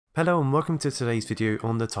Hello and welcome to today's video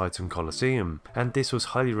on the Titan Colosseum, and this was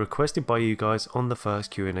highly requested by you guys on the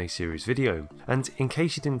first Q&A series video. And in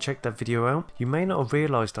case you didn't check that video out, you may not have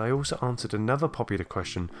realised I also answered another popular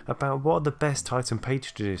question about what are the best Titan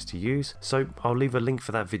patronages to use, so I'll leave a link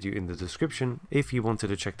for that video in the description if you wanted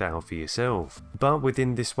to check that out for yourself. But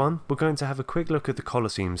within this one, we're going to have a quick look at the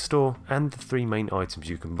Colosseum Store and the 3 main items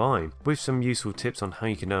you can buy, with some useful tips on how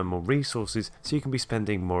you can earn more resources so you can be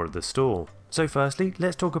spending more at the store. So firstly,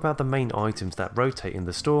 let's talk about the main items that rotate in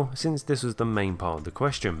the store, since this was the main part of the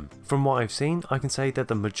question. From what I've seen, I can say that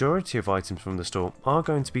the majority of items from the store are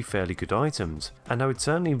going to be fairly good items, and I would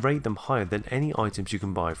certainly rate them higher than any items you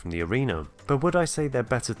can buy from the arena. But would I say they're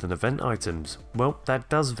better than event items? Well, that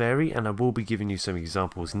does vary, and I will be giving you some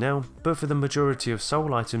examples now, but for the majority of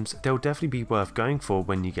soul items, they'll definitely be worth going for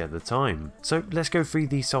when you get the time. So let's go through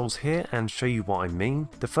these souls here and show you what I mean.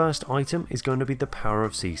 The first item is going to be the Power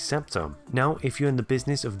of Sea Scepter. Now, if you're in the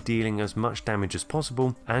business of dealing as much damage as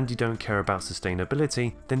possible and you don't care about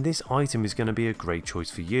sustainability, then this item is going to be a great choice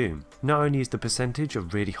for you. Not only is the percentage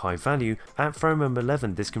of really high value, at throw number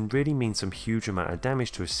 11 this can really mean some huge amount of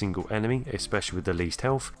damage to a single enemy, especially with the least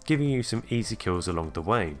health, giving you some easy kills along the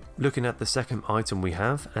way. Looking at the second item we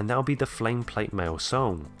have, and that'll be the Flame Plate Mail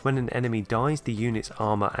Soul. When an enemy dies, the unit's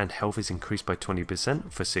armor and health is increased by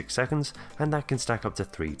 20% for 6 seconds, and that can stack up to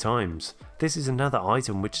 3 times. This is another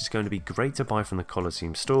item which is going to be great to buy from the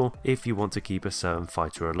Colosseum Store if you want to keep a certain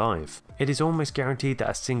fighter alive. It is almost guaranteed that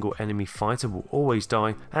a single enemy fighter will always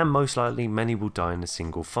die, and most likely many will die in a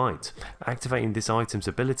single fight, activating this item's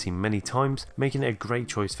ability many times, making it a great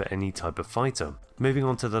choice for any type of fighter. Moving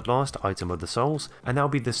on to the last item of the souls, and that'll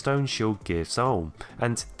be the Stone Shield Gear Soul,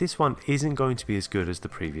 and this one isn't going to be as good as the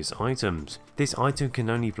previous items. This item can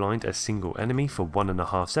only blind a single enemy for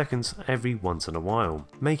 1.5 seconds every once in a while,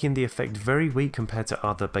 making the effect very weak compared to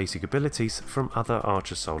other basic abilities from other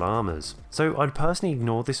Archer Soul armors. So I'd personally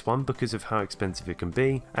ignore this one because of how expensive it can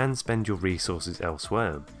be and spend your resources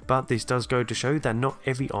elsewhere. But this does go to show that not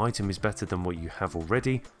every item is better than what you have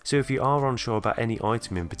already, so if you are unsure about any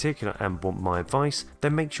item in particular and want my advice,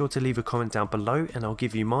 then make sure to leave a comment down below and I'll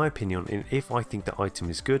give you my opinion in if I think the item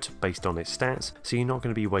is good based on its stats, so you're not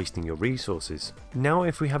going to be wasting your resources. Now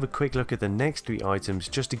if we have a quick look at the next 3 items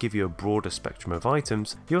just to give you a broader spectrum of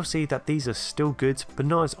items, you'll see that these are still good but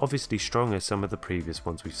not as obviously strong as some of the previous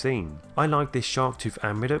ones we've seen. I like this Shark Tooth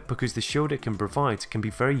Amulet because the shield it can provide can be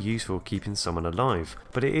very useful keeping someone alive,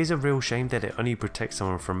 but it is a real shame that it only protects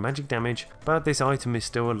someone from magic damage, but this item is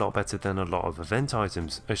still a lot better than a lot of event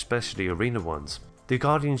items, especially arena ones. The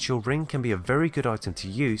Guardian Shield Ring can be a very good item to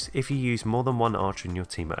use if you use more than one archer in your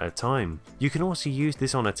team at a time. You can also use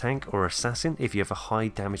this on a tank or assassin if you have a high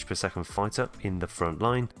damage per second fighter in the front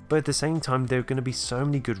line, but at the same time there are going to be so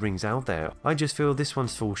many good rings out there. I just feel this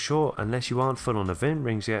one's falls short unless you aren't full on event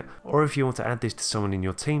rings yet, or if you want to add this to someone in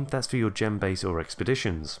your team that's for your gem base or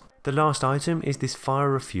expeditions. The last item is this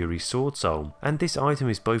Fire of Fury Sword Soul, and this item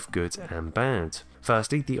is both good and bad.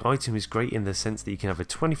 Firstly, the item is great in the sense that you can have a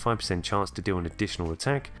 25% chance to deal an additional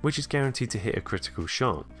attack, which is guaranteed to hit a critical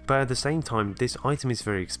shot, but at the same time this item is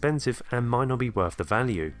very expensive and might not be worth the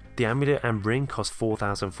value. The amulet and ring cost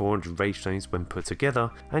 4,400 rage stones when put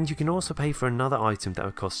together, and you can also pay for another item that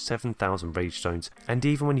would cost 7,000 rage stones, and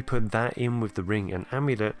even when you put that in with the ring and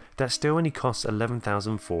amulet, that still only costs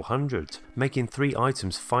 11,400, making 3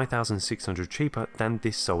 items 5,600 cheaper than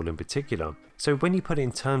this soul in particular. So when you put it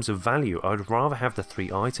in terms of value, I would rather have the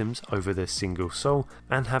 3 items over the single soul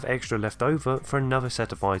and have extra left over for another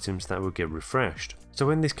set of items that will get refreshed. So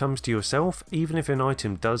when this comes to yourself, even if an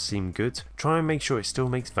item does seem good, try and make sure it still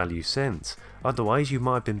makes value sense. Otherwise you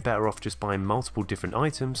might have been better off just buying multiple different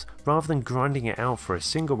items rather than grinding it out for a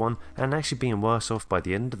single one and actually being worse off by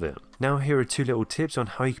the end of it. Now here are 2 little tips on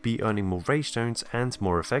how you can be earning more rage stones and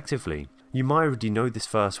more effectively. You might already know this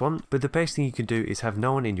first one, but the best thing you can do is have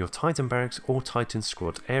no one in your Titan barracks or Titan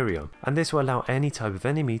squad area, and this will allow any type of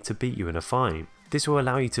enemy to beat you in a fight. This will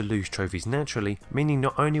allow you to lose trophies naturally, meaning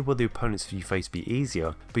not only will the opponents you face be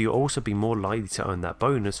easier, but you'll also be more likely to earn that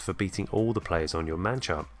bonus for beating all the players on your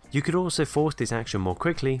matchup. You could also force this action more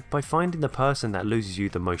quickly by finding the person that loses you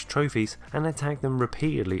the most trophies and attack them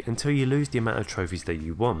repeatedly until you lose the amount of trophies that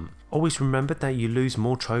you want. Always remember that you lose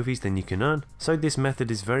more trophies than you can earn, so this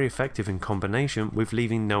method is very effective in combination with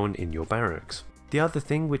leaving no one in your barracks. The other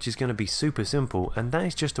thing which is going to be super simple, and that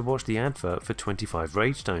is just to watch the advert for 25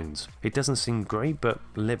 rage stones. It doesn't seem great, but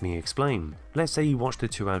let me explain. Let's say you watch the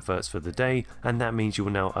 2 adverts for the day, and that means you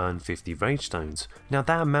will now earn 50 rage stones. Now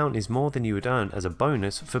that amount is more than you would earn as a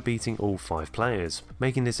bonus for beating all 5 players,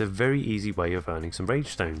 making this a very easy way of earning some rage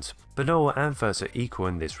stones. But not all adverts are equal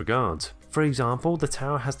in this regard. For example, the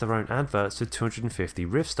tower has their own adverts for 250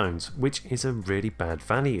 riftstones, which is a really bad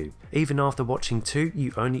value. Even after watching 2,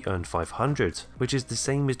 you only earn 500, which is the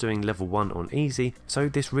same as doing level 1 on easy, so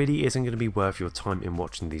this really isn't going to be worth your time in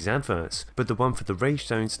watching these adverts, but the one for the rage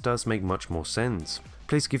stones does make much more sense.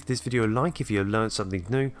 Please give this video a like if you have learned something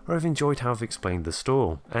new or have enjoyed how I've explained the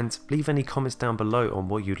store, and leave any comments down below on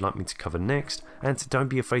what you'd like me to cover next, and don't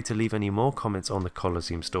be afraid to leave any more comments on the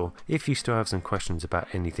Colosseum store if you still have some questions about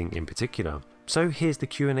anything in particular. So here's the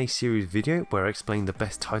Q&A series video where I explain the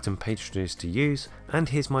best Titan patronages to use, and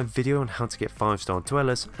here's my video on how to get 5-star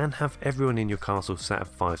dwellers and have everyone in your castle set at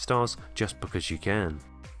 5 stars just because you can.